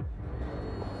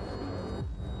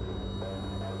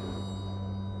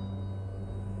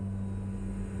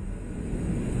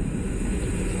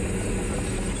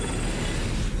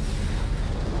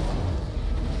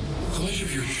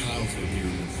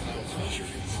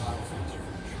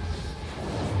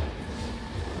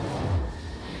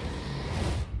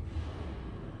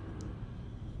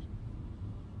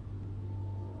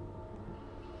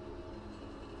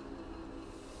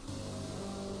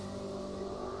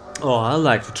 Oh, I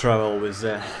like to travel with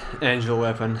the angel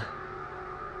weapon.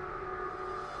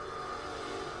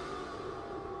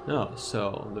 Oh,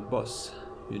 so the boss.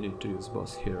 You need to use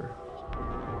boss here.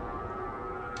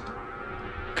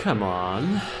 Come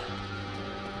on.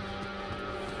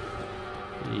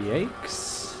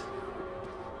 Yikes.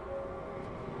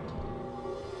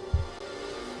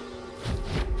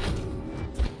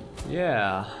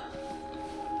 Yeah.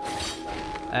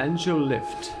 Angel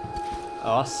lift.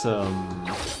 Awesome.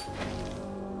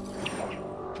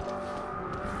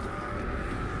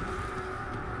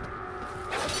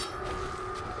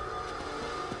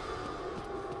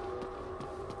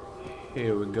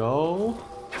 Here we go.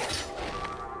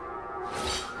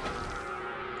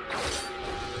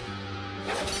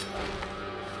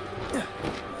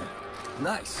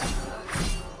 Nice.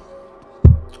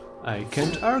 I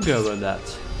can't argue with that.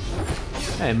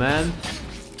 Hey man.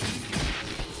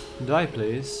 Die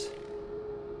please.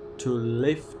 To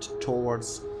lift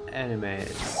towards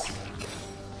enemies.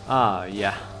 Ah,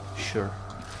 yeah, sure.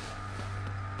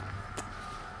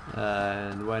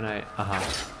 And when I...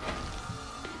 aha.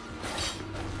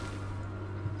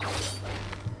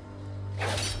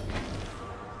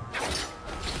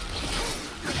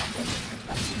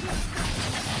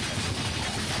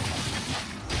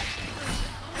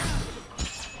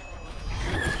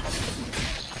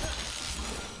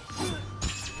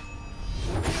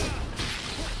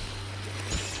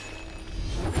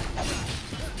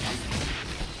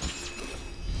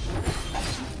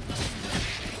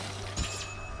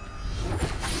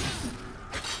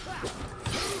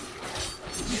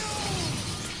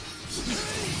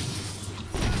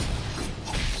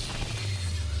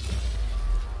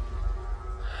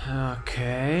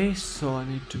 Okay, so I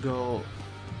need to go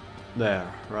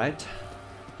there, right?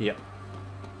 Yep.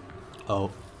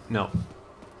 Oh, no.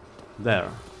 There,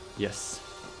 yes.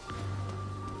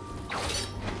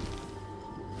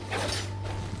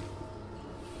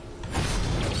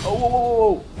 Oh, whoa,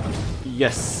 whoa, whoa.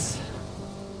 Yes.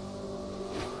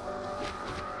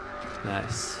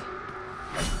 Nice.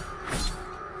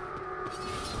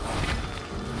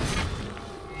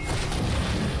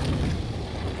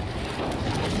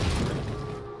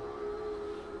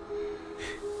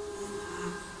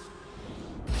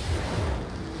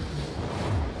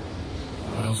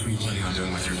 What else were you planning on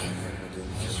doing with your life?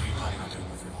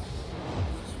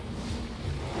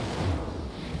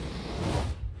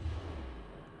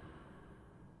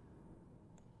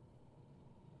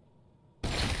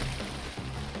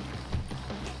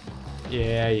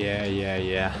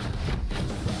 Yeah.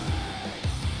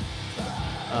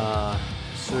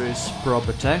 Serious prop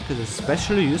attack is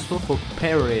especially useful for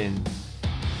parrying.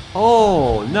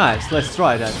 Oh, nice, let's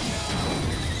try that.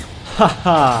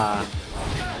 Haha!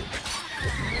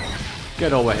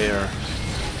 Get over here.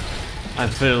 I'm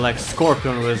feeling like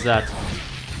Scorpion with that.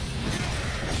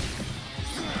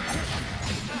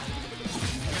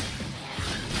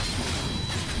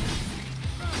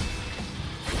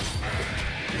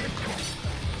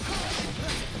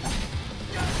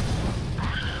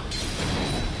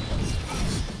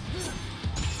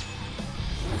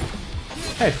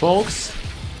 Hey folks,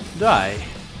 die.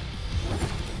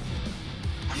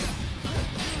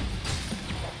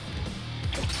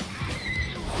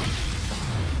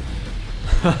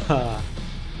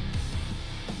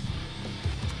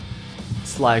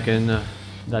 It's like in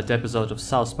that episode of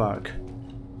South Park.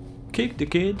 Kick the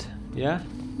kid, yeah?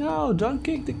 No, don't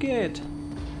kick the kid.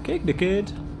 Kick the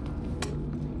kid.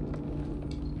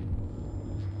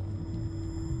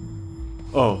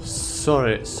 Oh,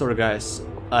 sorry guys.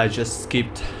 I just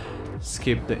skipped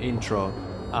the intro.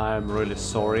 I'm really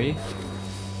sorry.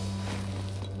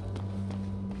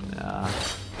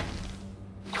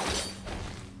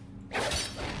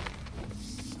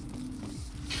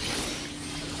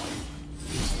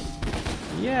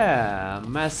 Yeah,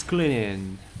 mass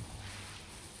cleaning.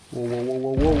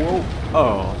 Whoa.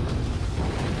 Oh.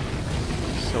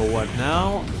 So what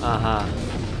now? Uh-huh.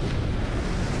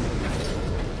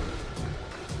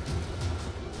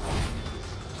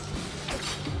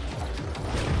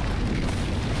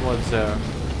 What's there?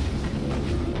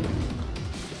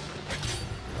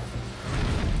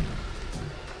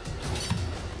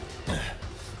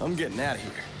 I'm getting out of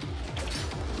here.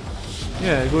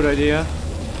 Yeah, good idea.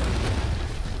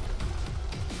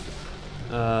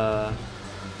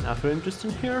 Nothing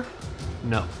interesting here?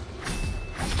 No.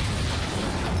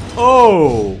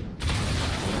 Oh!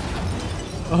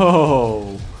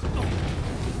 Oh!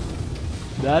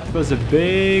 That was a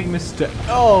big mistake.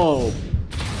 Oh!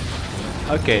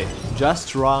 Okay,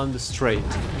 just run straight.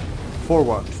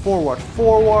 Forward.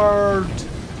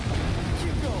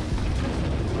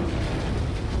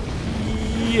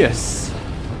 Yes.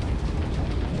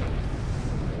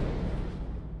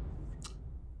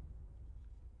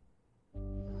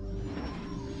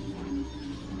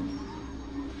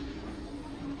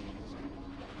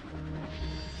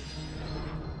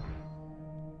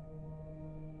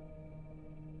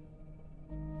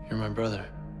 You're my brother.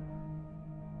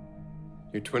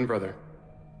 Your twin brother.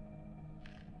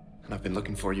 And I've been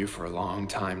looking for you for a long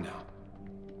time now.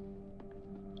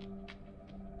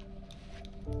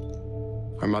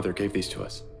 Our mother gave these to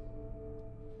us.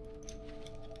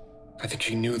 I think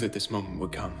she knew that this moment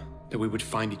would come, that we would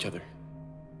find each other.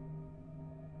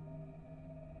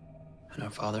 And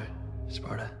our father,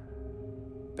 Sparta?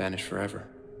 Banished forever.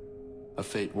 A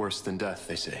fate worse than death,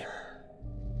 they say.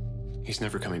 He's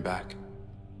never coming back.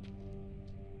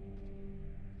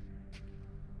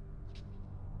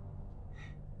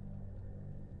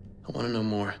 I want to know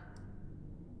more.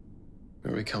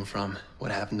 Where we come from,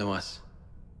 what happened to us.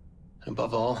 And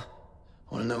above all,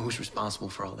 I want to know who's responsible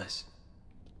for all this.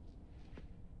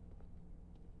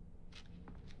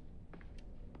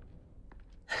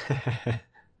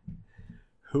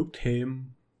 Hooked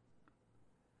him.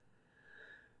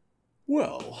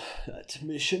 Well, that's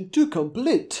mission 2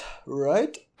 complete,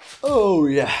 right? Oh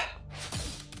yeah.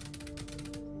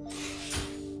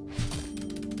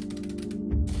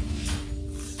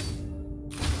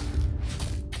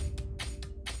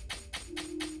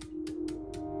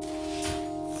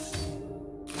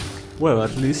 Well,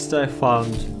 at least I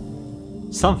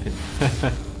found something.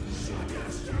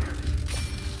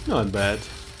 Not bad.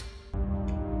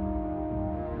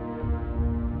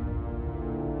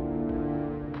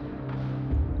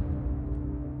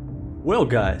 Well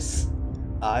guys,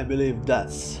 I believe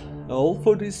that's all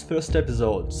for this first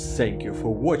episode. Thank you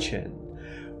for watching.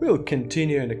 We'll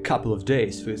continue in a couple of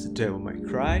days with the Devil May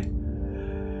Cry.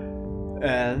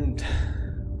 And,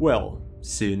 well,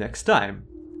 see you next time.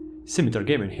 Sinitar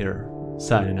Gaming here,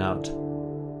 signing out.